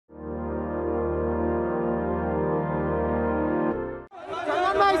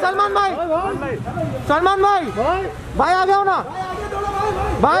सलमान भाई, सलमान भाई, भाई आ जाओ ना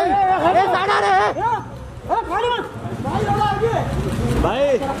भाई, ये साइड आ रहे हैं भाई,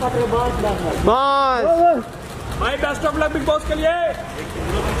 बस भाई best of luck big boss के लिए।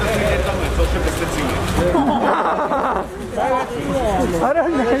 अरे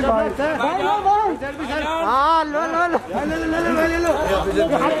नहीं भाई, हाँ लो लो लो,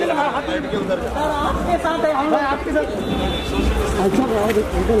 आपके साथ है, आपके साथ।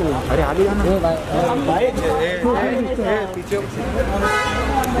 अरे आगे जाना भाई, पीछे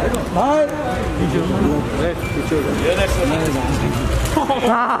भाई,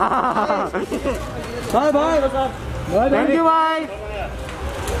 भाई भाई, थैंक यू भाई।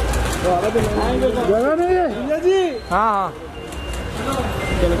 जगह नहीं है जी। हाँ हाँ,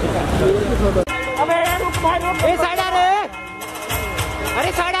 अबे रुक भाई, रुक, ये साइड आ रहे,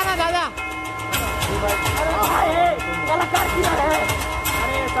 अरे साइड आना दादा, कलाकार की है,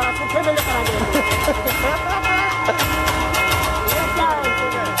 अरे साला कुछ में लेकर आ गए।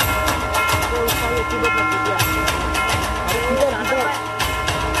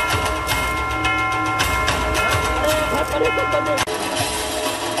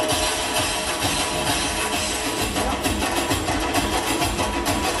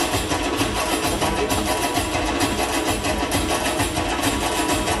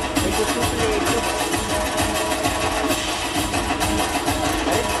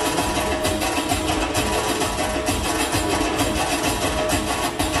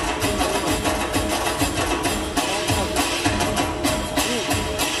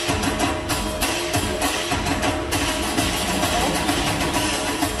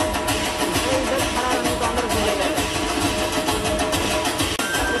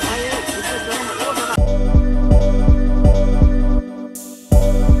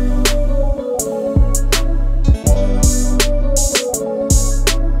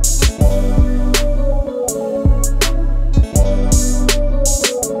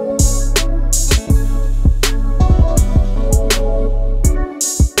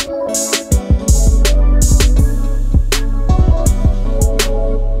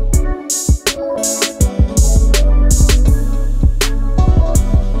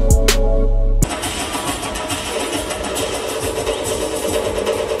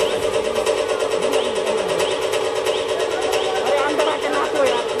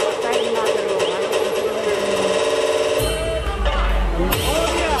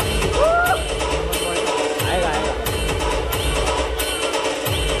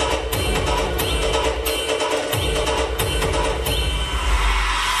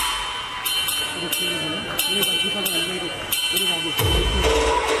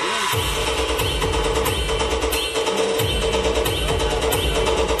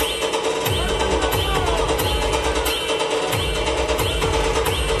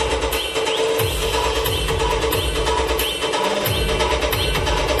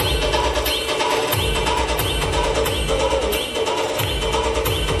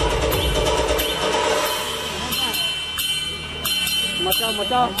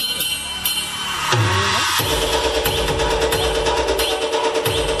 मचा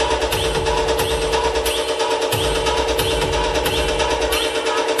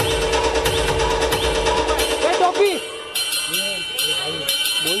टोपी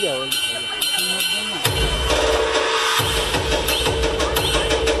बोल जाओ।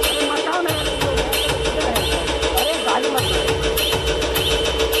 अरे गाली मत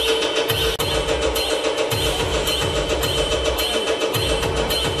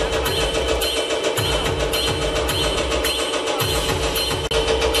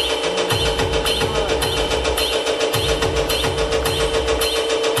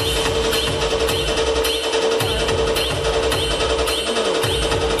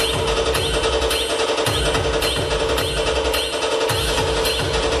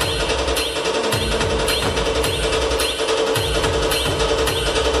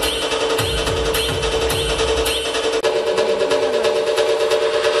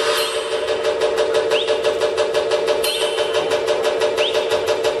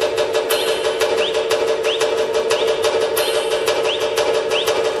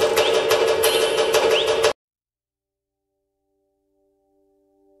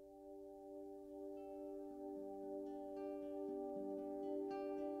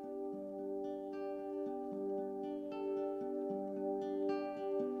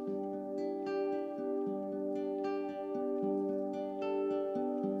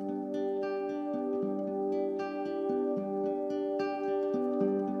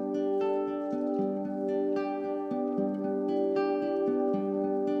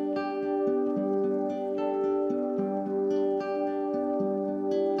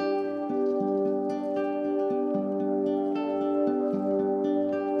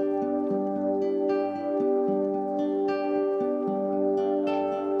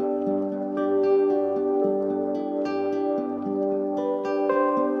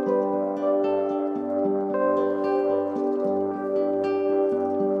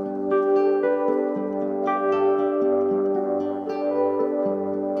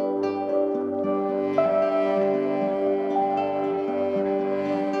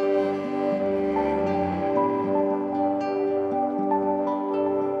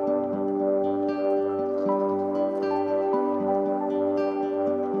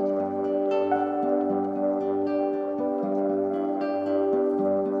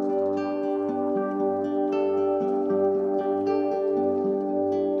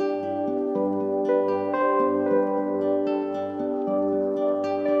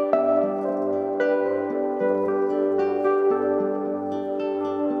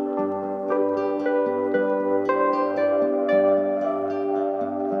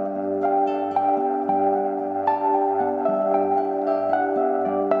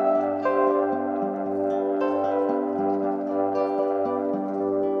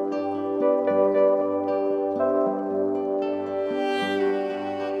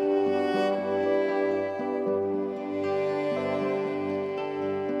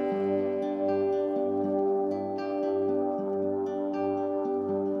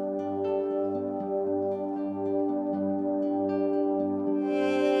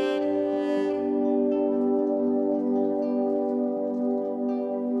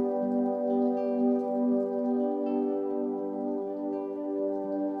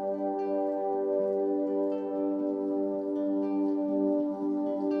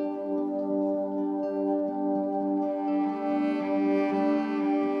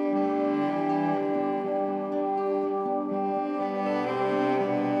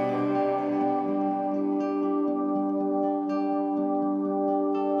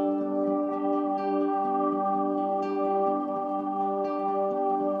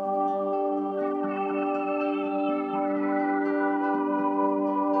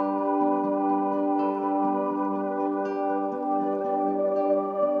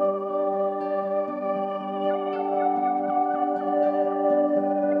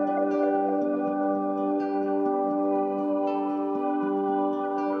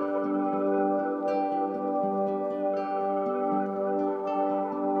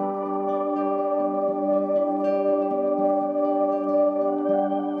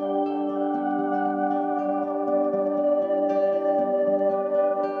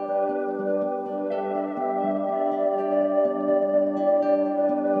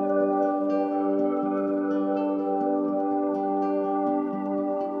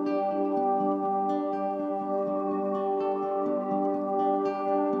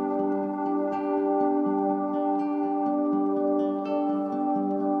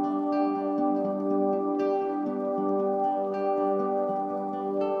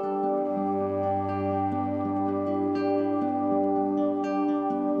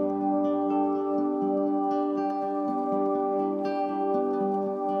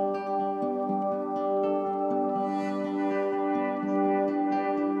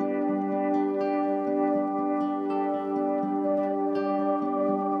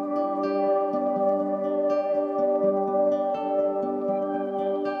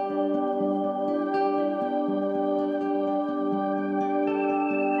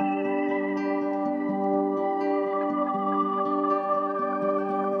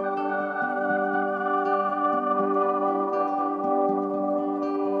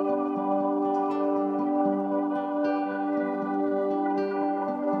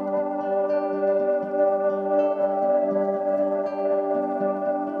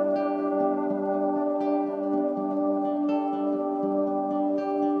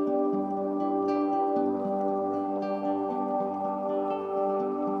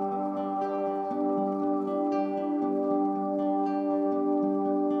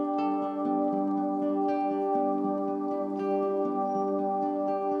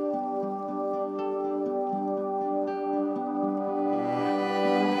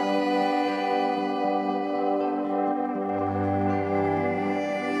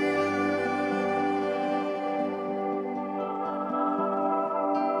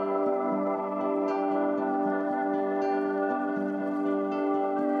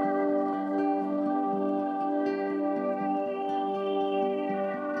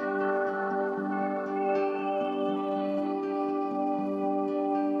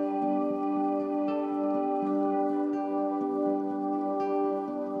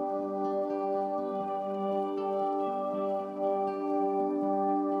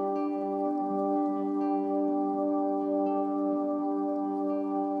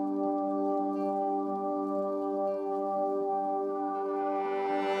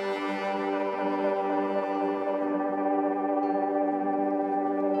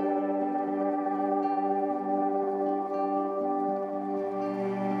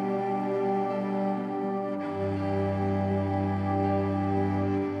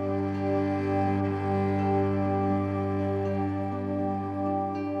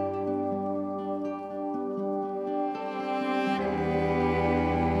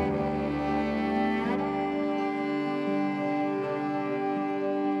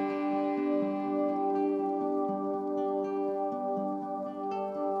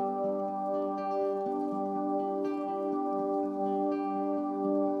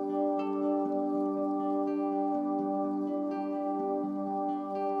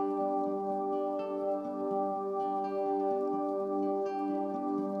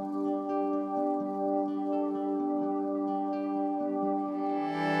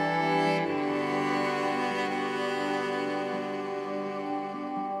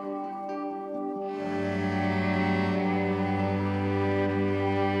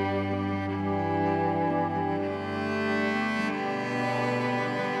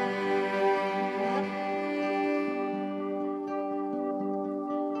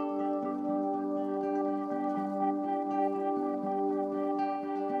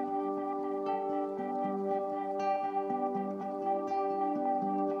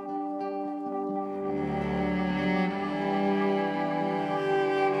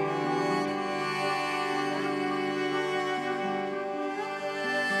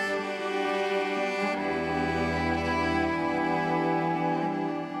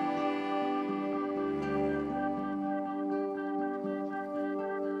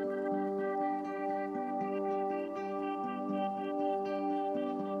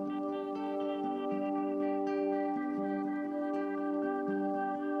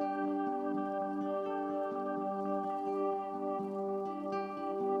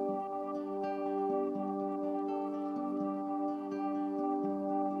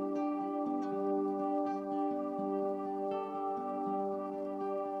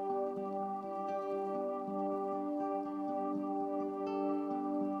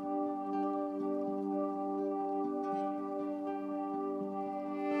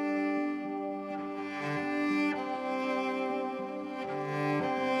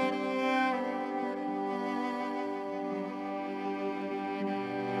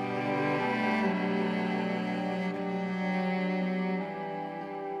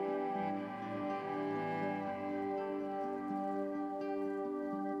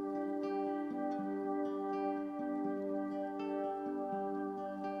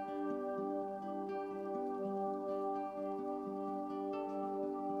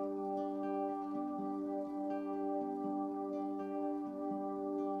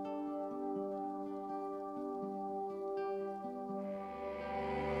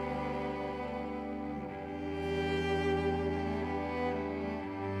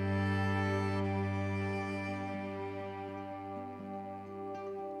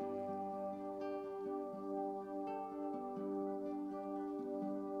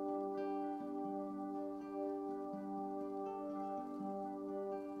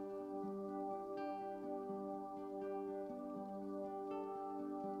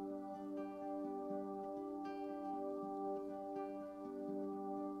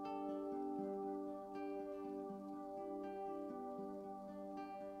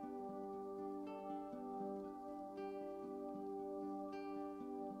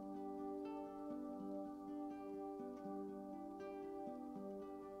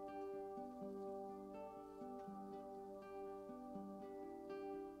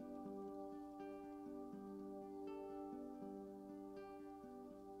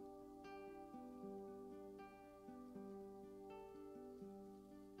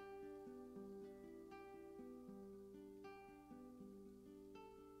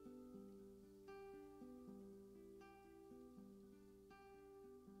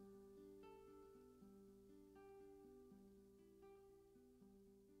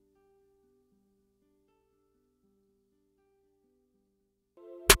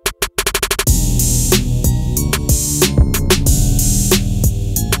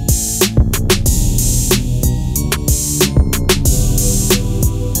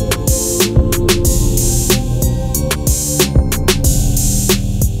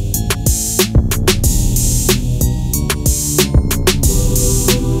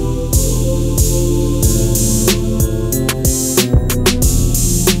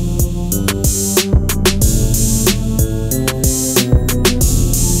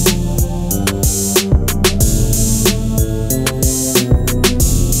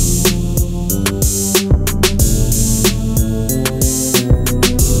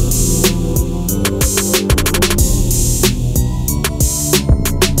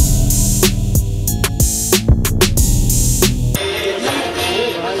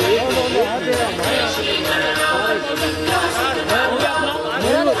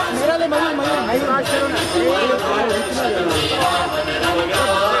अरे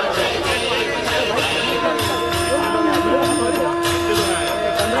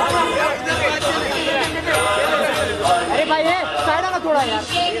भाई ये साइड आना थोड़ा यार।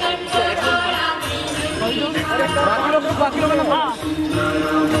 बाकी लोग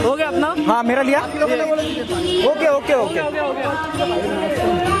हो गया अपना? हाँ मेरा लिया। ओके ओके ओके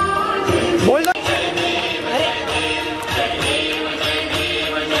बोल दो।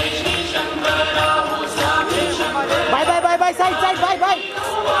 Bye bye bye by side side by bye.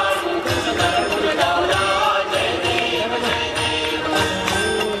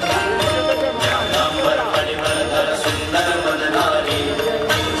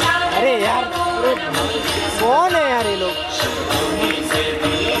 अरे यार कौन है यार ये लोग?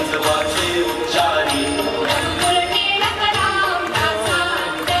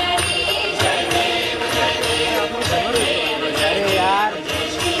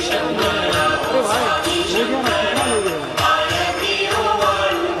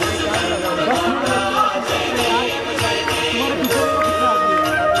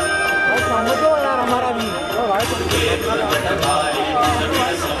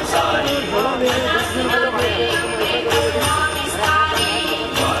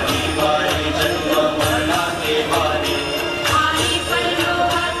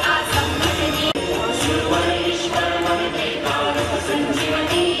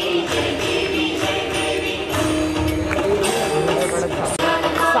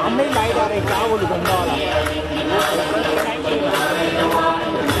 सामने ही लाइट आ रही है, क्या बोलूं गंदा वाला।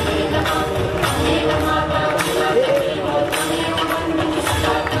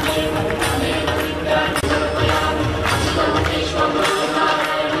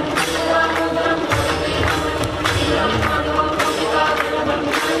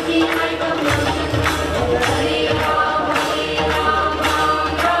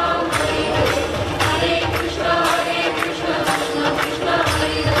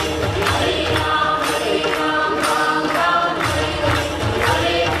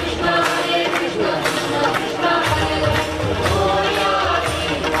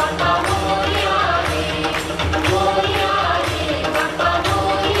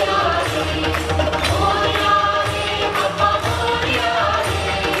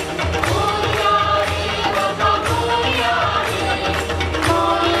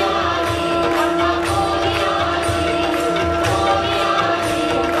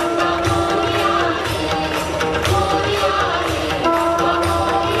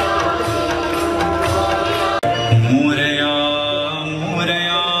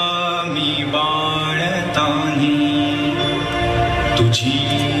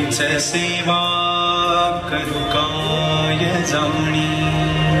 सेवा करू काय जाणी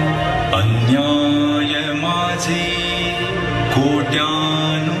अन्याय माझे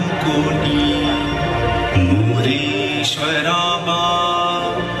कोट्यानुकोटी मोरेश्वरा बा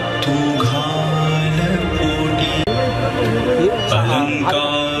तू घाल पोटी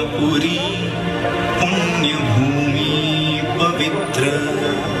अलंकापुरी पुण्यभूमी पवित्र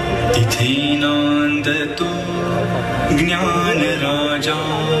तिथे नांद तू ज्ञान राजा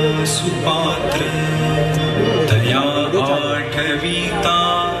सुपात्र दया आठवीता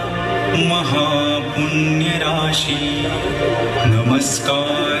महापुण्य राशी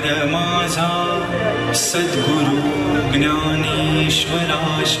नमस्कार माझा सद्गुरु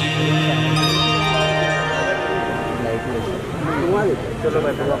ज्ञानेश्वराशी।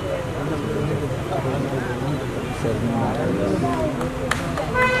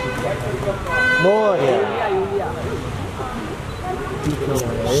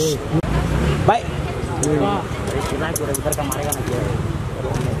 भाई इधर का मारेगा ना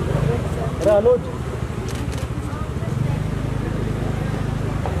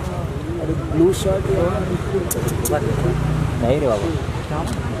ब्लू शर्ट नहीं रे बाबू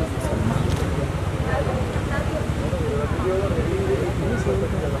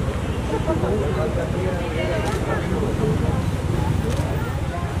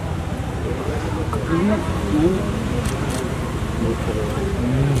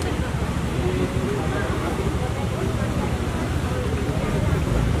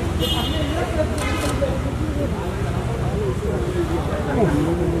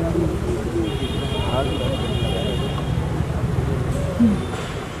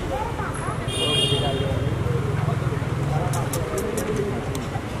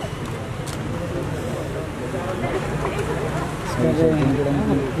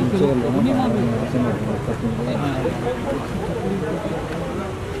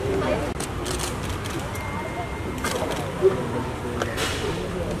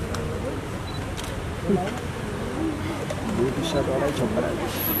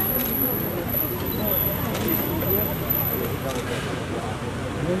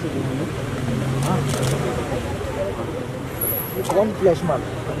कौन फ्लैश मार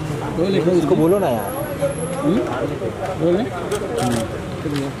इसको बोलो ना यार। बोले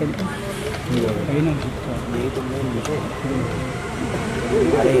यही तुमने मुझे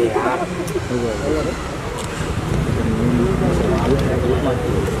अरे यार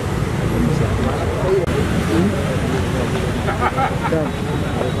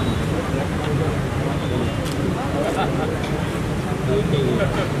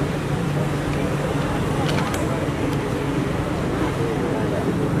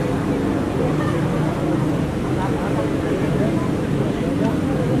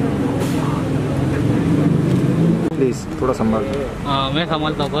प्लीज थोड़ा संभाल। हाँ मैं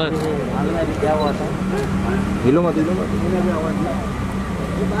संभालता हूँ बस। क्या हुआ था? हिलो मत हिलो मत।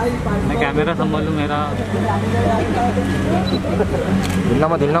 मैं कैमरा संभालूँ मेरा। हिलना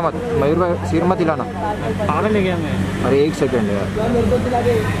मत मयूर भाई, सिर मत हिलाना। पागल है क्या मैं? अरे एक सेकंड यार।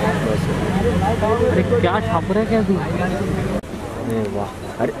 अरे क्या छाप रहा है क्या तू? अरे वाह,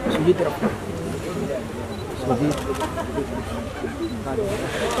 अरे सुजी तरफ सुजी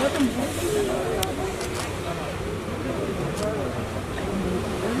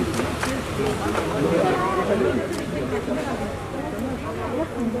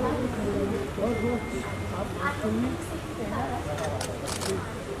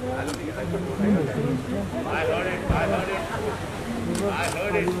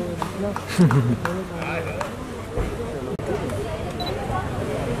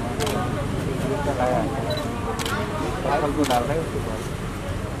डाल रहे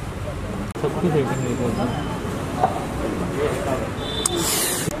सबकी सेटिंग है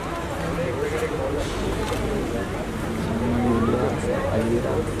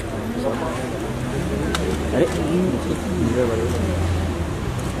अरे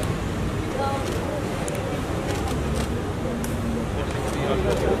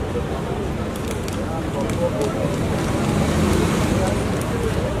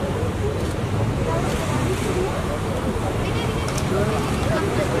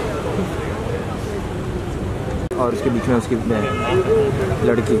और उसके बीच में उसकी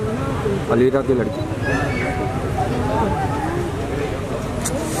लड़की अलवीरा की लड़की।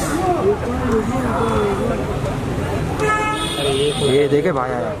 ये देखे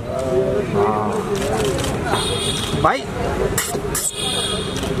भाई आया। हाँ भाई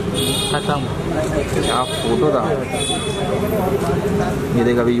खत्म। क्या फोटो था। ये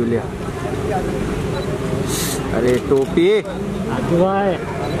देख अभी यूलिया। अरे टोपी भाई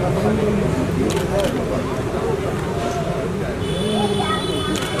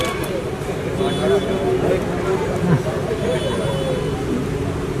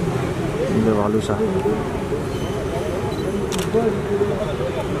वालुशा।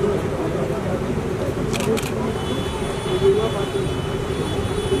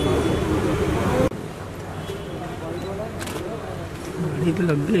 ये तो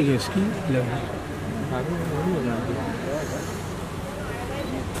लग जाएगी इसकी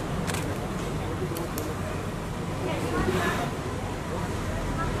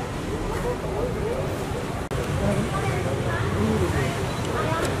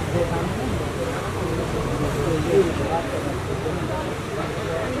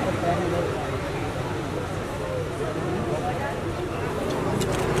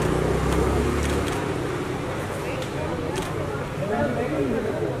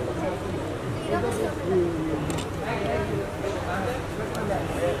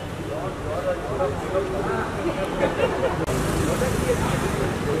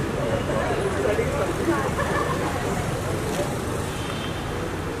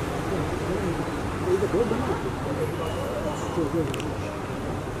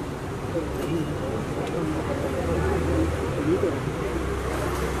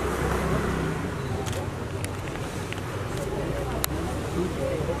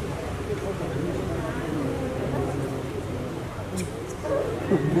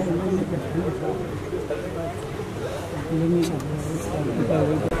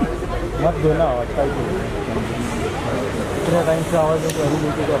मत दो ना आवाज का। इतना टाइम से आवाज में पहले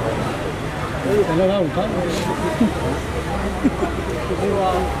नीचे का उठा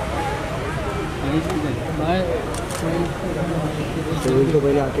तो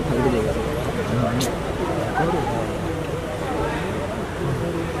पहले आके खरीद लेगा।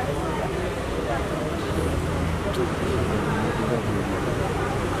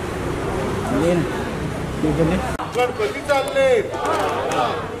 गणपती चालले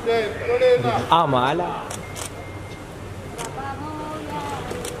आम्हाला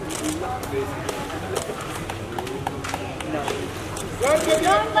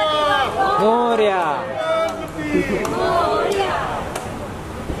मोरया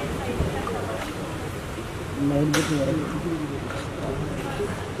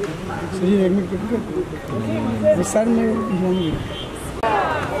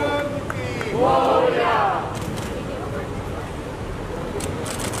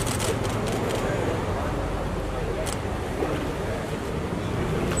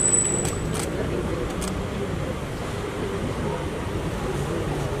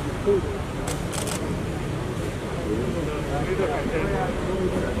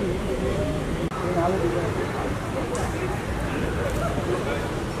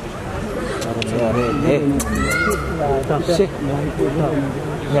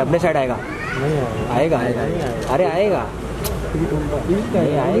ये अपने साइड आएगा आएगा अरे आएगा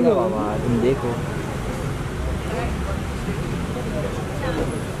नहीं आएगा बाबा तुम देखो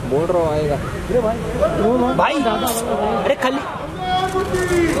बोल रहा हूँ आएगा भाई अरे खाली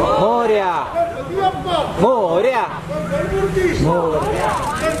मोरिया मोरिया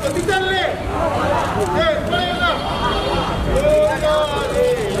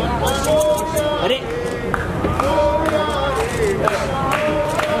अरे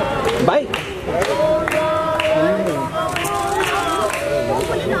भाई